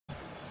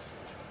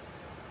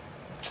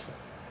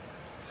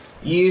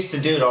You used to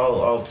do it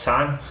all the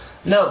time.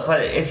 No,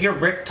 but if you're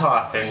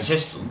Richtofen,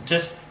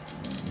 just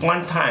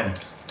one time,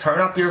 turn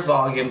up your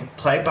volume,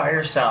 play by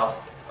yourself,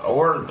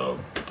 or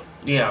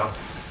you know,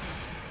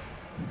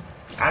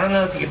 I don't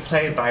know if you could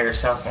play by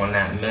yourself on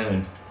that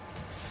moon.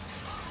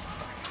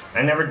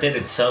 I never did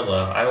it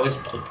solo. I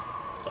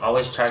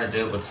always try to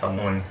do it with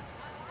someone.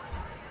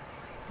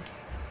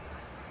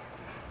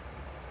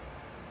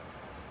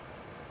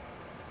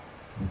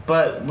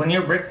 But when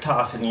you're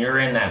Richtofen, you're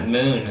in that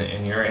moon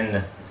and you're in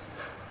the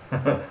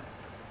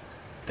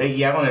they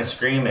yelling and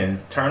screaming.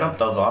 Turn up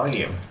the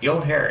volume. You'll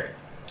hear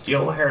it.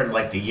 You'll hear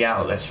like the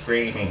yell, the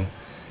screaming,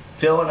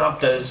 filling up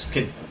those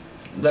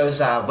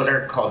what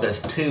are called, those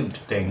tube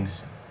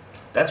things.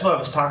 That's what I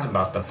was talking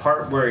about. The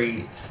part where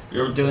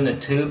you're doing the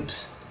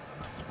tubes,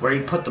 where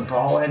you put the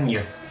ball in,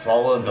 you're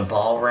following the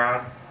ball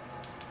around.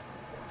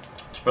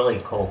 It's really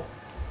cool.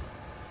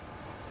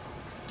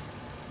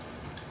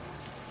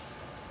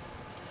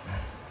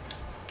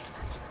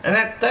 And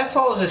that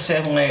follows the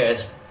same way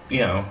as, you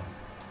know,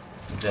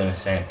 doing the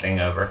same thing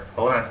over.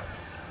 Hold on.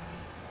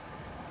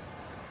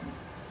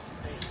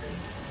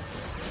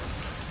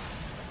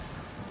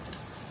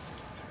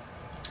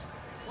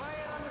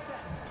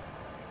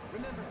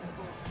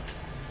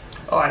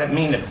 Oh, I didn't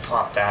mean to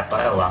pop that,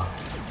 but oh well.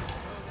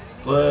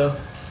 Blue.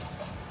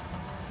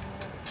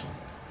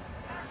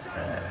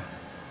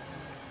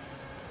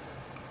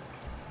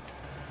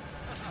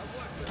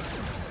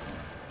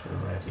 Blue,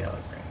 red, yellow,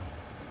 green.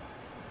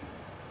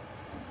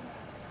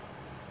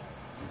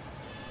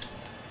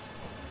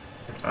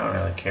 I don't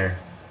really care.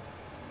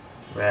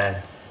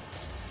 Red.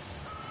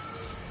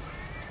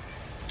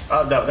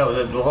 Oh, no,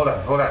 hold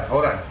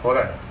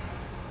on.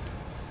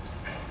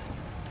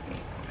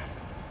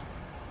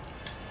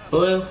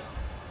 Blue,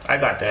 I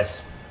got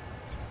this.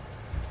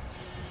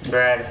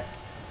 Red,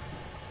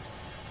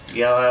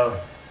 yellow,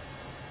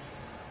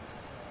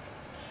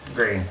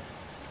 green.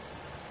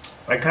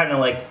 I kind of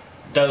like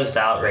dozed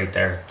out right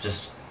there,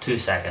 just 2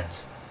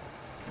 seconds.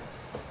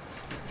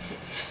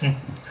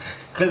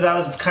 Because I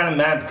was kind of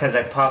mad because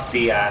I popped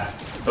the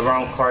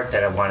wrong card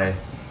that I wanted.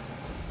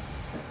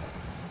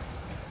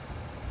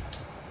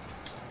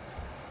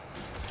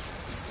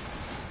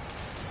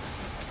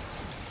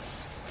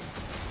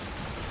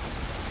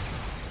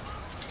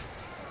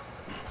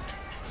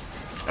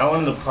 I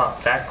wanted to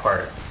pop that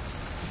card.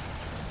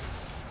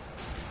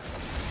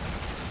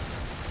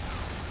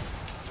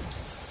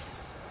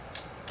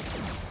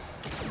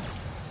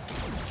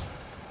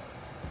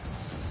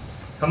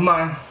 Come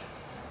on.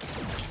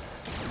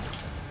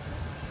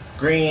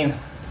 Green.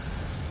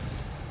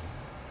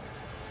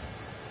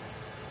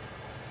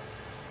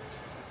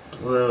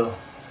 Blue.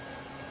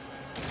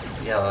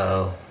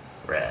 Yellow.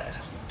 Red.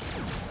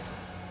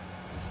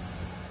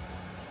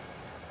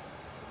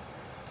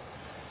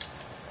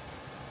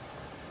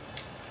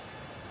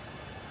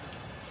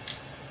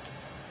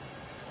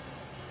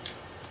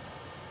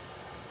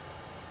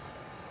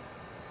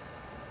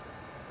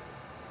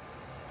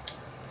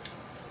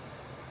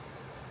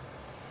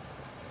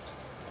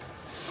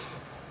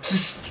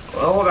 Just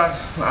hold on.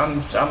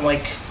 I'm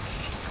like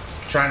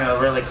trying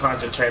to really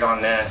concentrate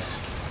on this.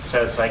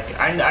 So it's like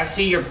I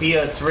see your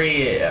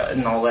BO3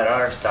 and all that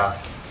other stuff,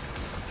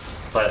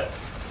 but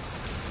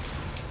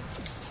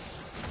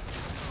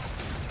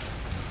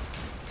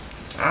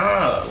I don't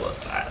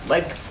know.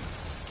 Like,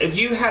 if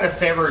you had a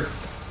favorite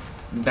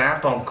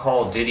map on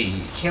Call of Duty,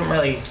 you can't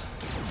really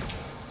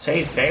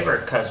say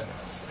favorite because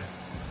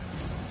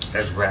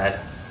there's red,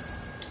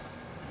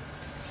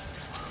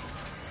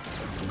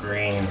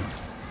 green,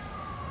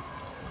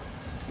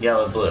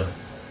 yellow, blue.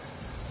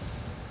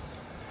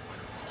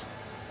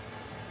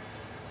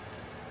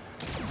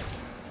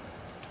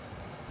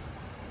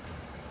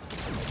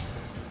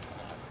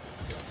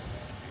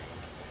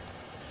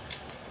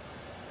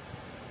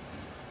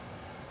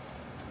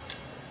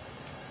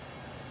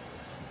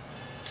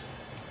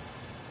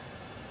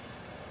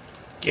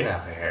 Get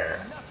out of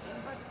here.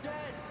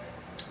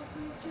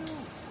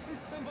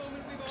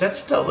 Is that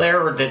still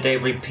there, or did they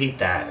repeat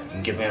that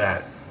and give me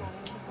that?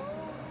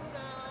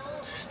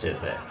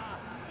 Stupid.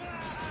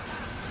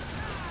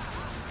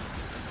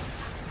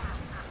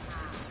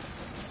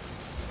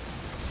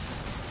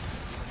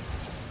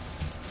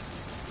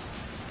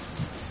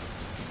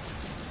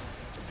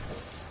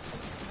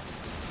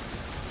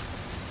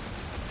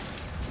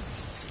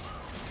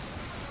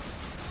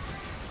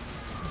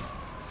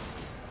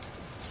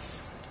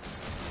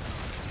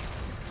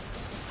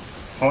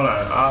 Hold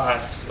on,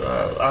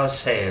 I'll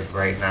say it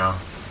right now.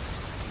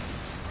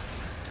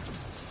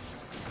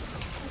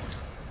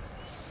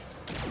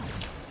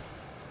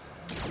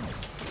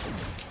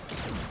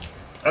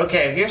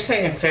 Okay, if you're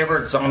saying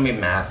favorite zombie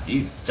map,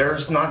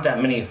 there's not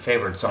that many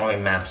favorite zombie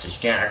maps that you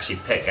can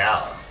actually pick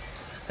out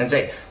and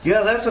say,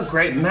 yeah, that's a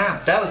great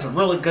map. That was a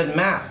really good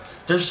map.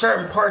 There's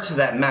certain parts of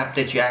that map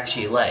that you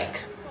actually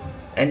like,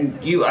 and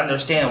you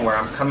understand where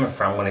I'm coming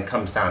from when it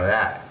comes down to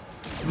that.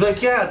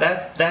 Like, yeah,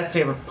 that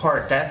favorite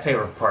part, that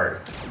favorite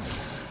part.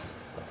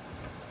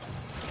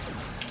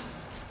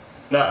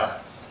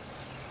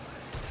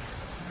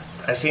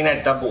 I seen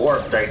that double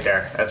warp right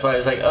there. That's why I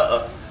was like,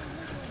 uh-oh.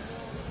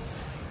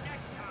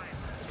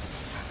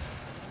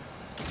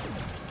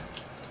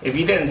 If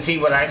you didn't see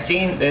what I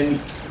seen, then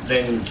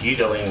you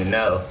don't even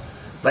know.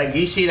 Like,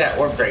 you see that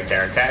warp right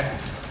there, okay?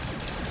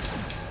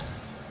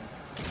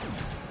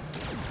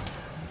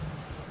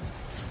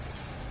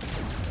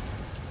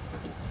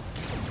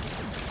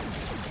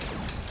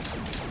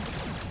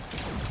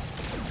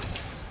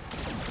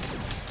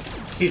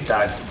 He's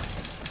done.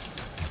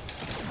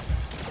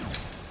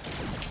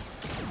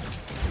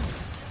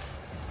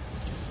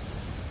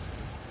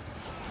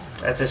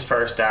 That's his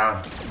first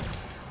down.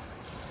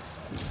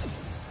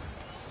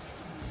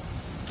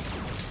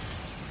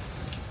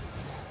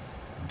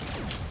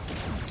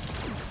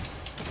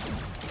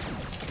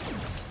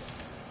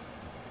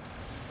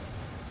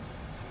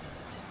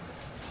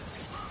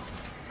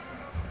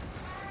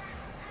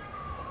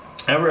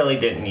 I really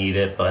didn't need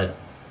it, but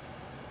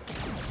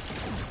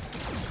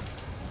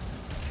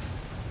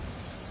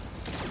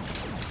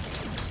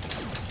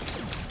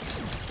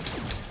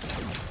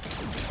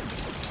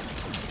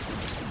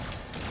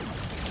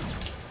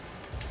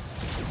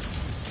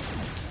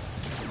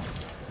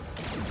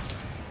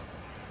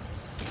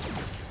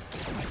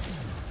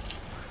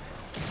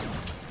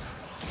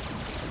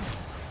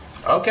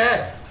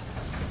okay.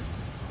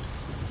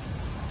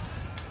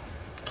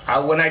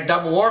 When I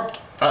double warped,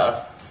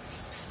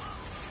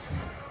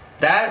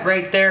 that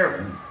right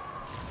there,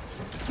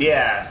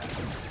 yeah.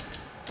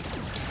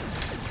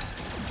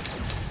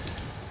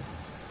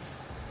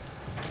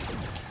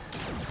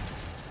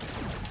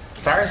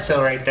 Fire's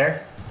still right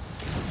there.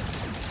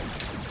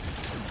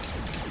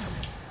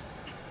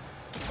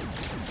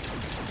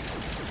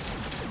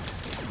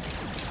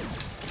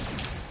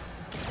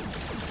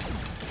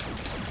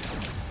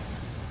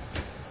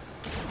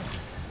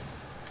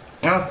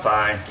 I'm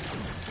fine.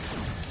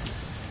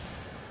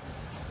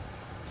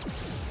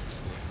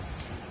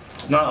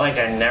 Not like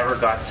I never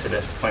got to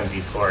this point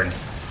before.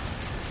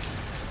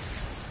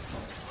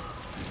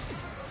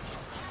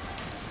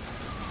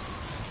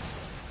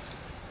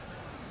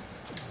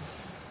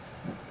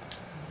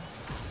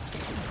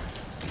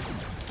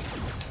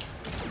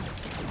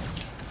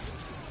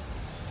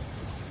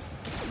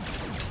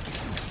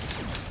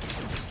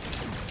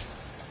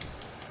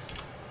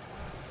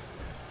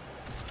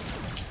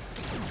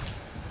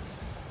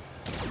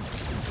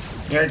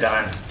 You're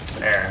done.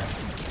 There.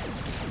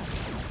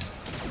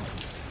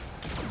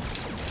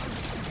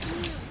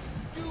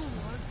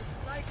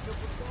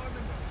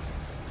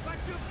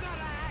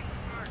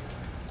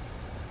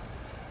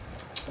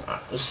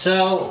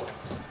 So,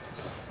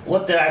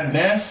 what did I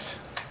miss?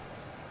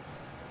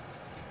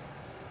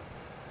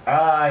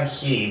 I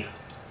see.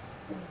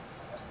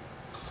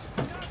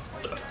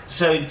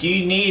 So, are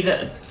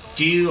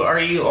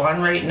you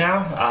on right now?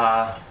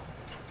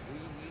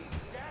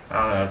 I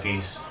don't know if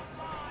he's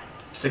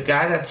the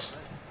guy that's.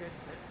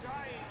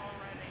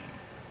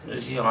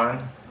 Is he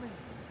on?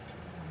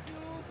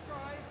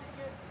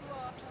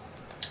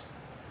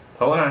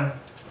 Hold on.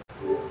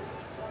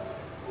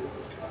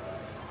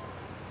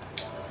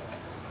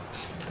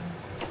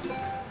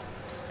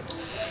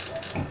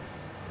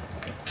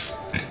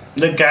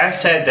 The guy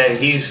said that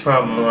he's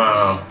from,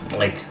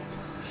 like,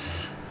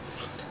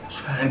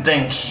 I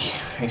think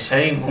he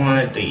said he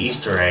wanted the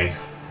Easter egg.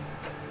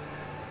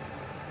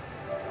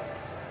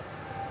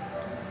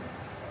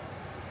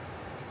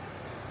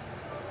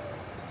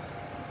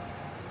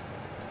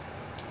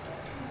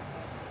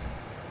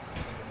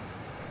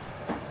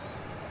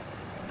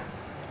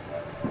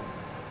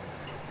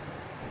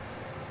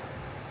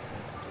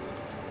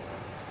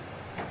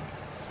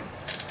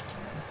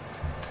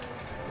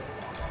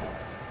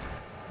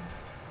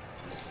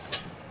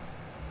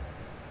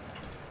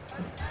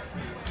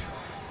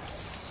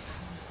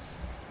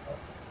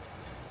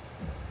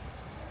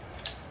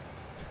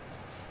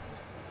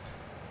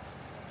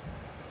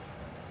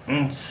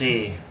 Let's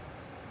see.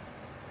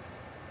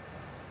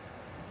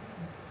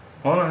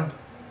 Hold on.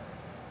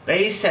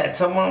 They said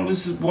someone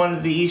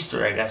wanted the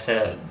Easter egg. I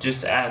said,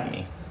 just add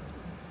me.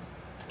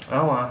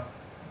 Oh well.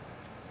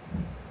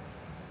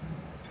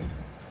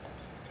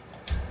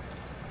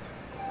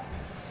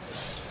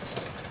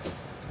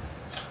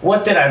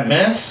 What did I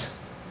miss?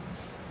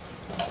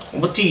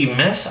 What do you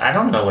miss? I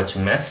don't know what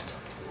you missed.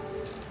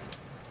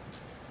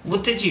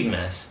 What did you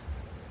miss?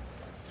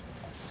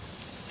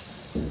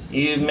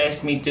 You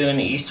missed me doing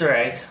the Easter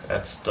egg.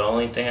 That's the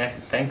only thing I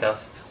can think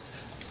of.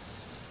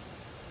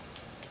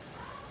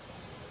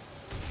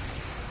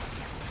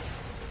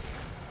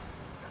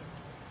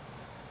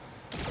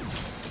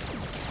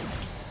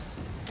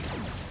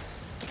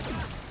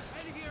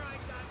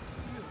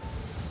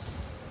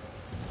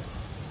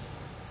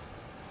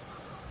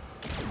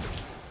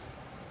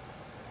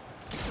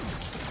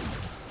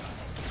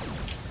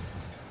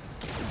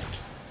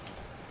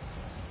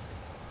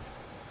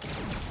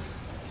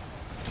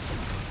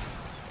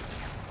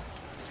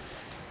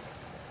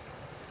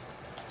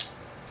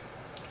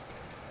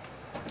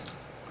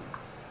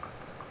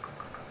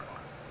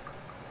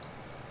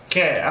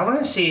 Okay, I want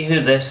to see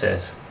who this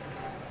is.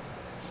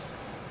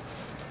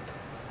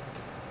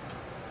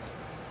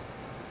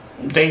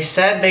 They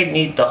said they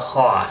need the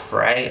Hoff,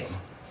 right?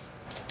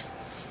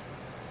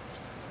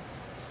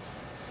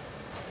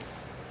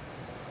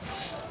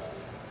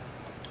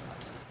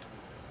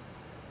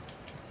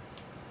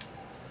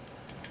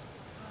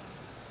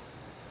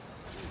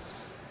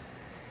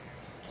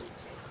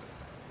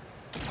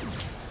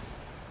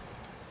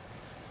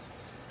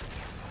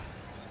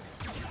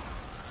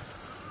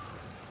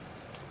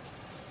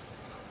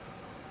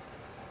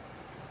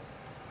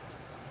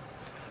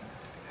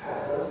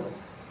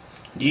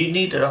 You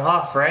needed a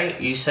Hoff, right?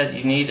 You said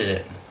you needed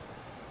it.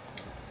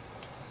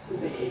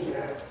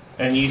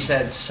 And you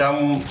said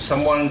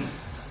someone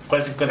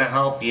wasn't gonna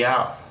help you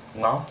out.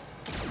 Well,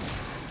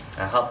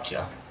 I helped you.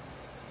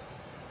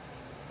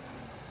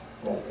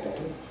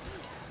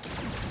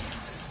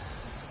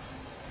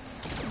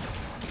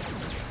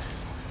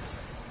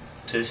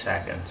 2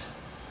 seconds.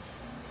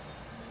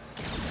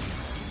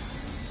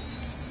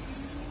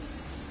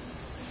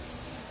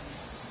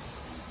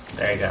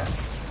 There you go.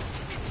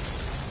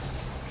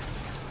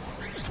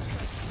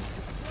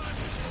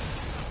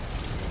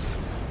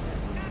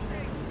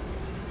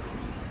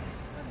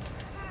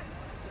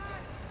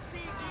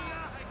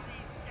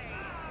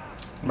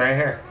 Right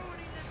here.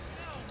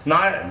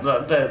 Not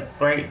the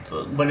right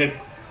when it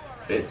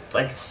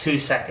like 2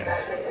 seconds.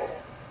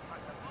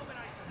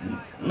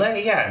 No,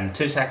 yeah, in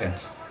 2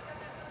 seconds.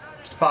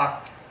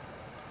 Spot.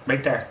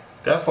 Right there.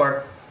 Go for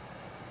it.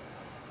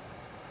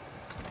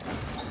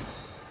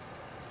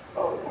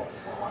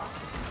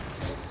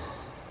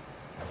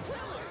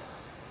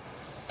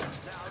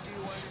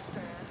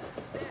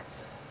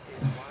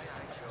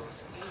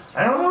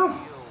 I don't know.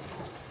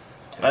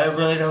 I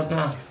really don't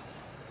know.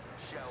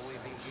 Shall we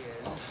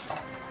begin?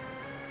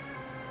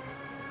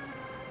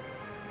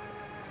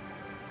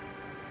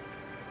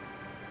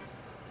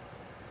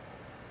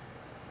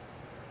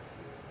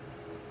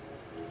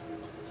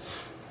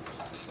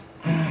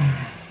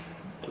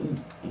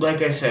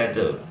 Like I said,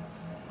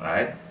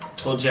 I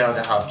told you how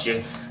to help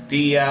you.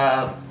 The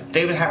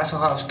David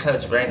Hasselhoff's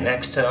code's right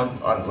next to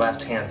him on the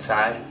left-hand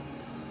side.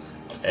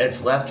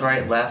 It's left,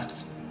 right,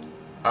 left,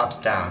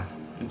 up, down.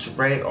 It's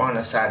right on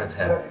the side of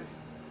him.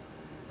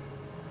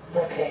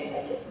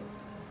 Okay.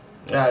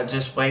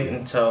 Just wait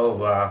until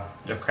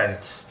the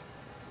credits.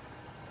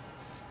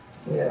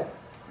 Yeah.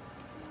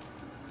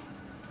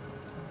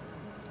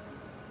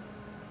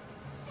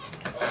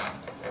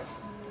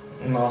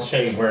 And I'll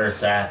show you where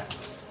it's at.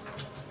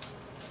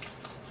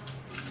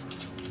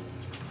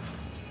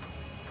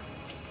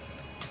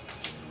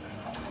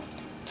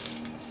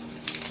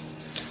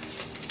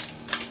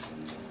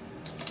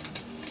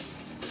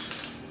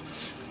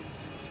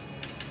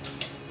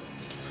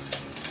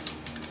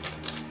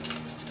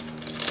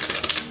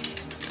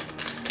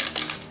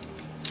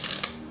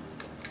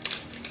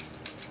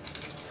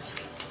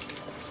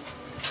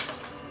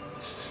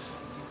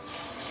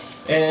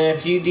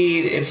 And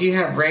if you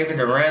have Raven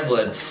and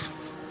Redwoods,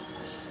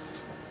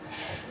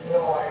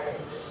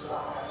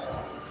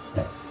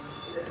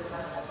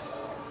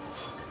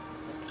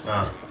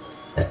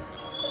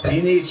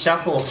 you need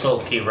Shuffle Soul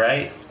Key,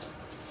 right?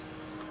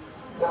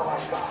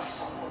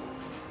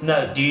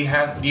 No, do you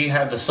have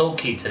the Soul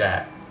Key to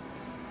that?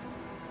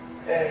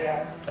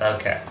 Yeah.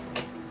 Okay.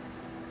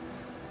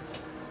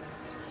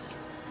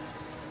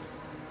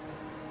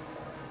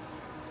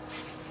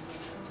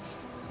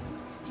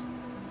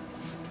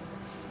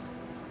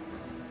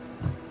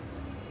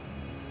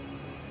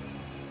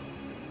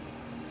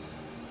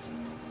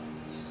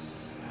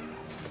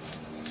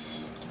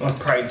 I'll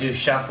probably do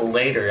Shuffle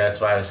later, that's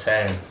what I was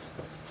saying.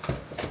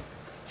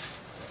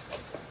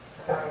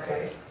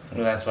 Okay.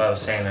 That's what I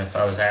was saying. If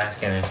I was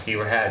asking if you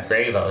had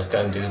Grave, I was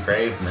going to do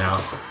Grave now,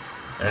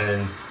 and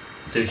then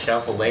do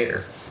Shuffle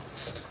later.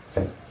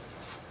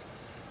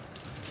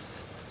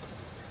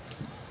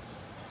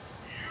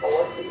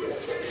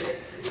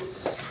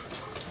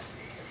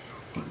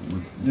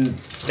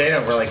 They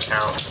don't really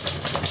count.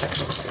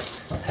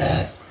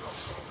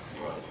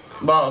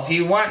 Well, if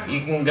you want, you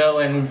can go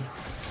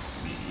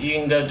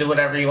do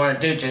whatever you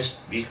want to do. Just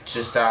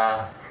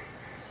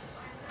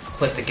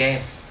quit the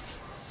game.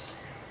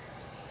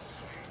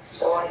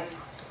 So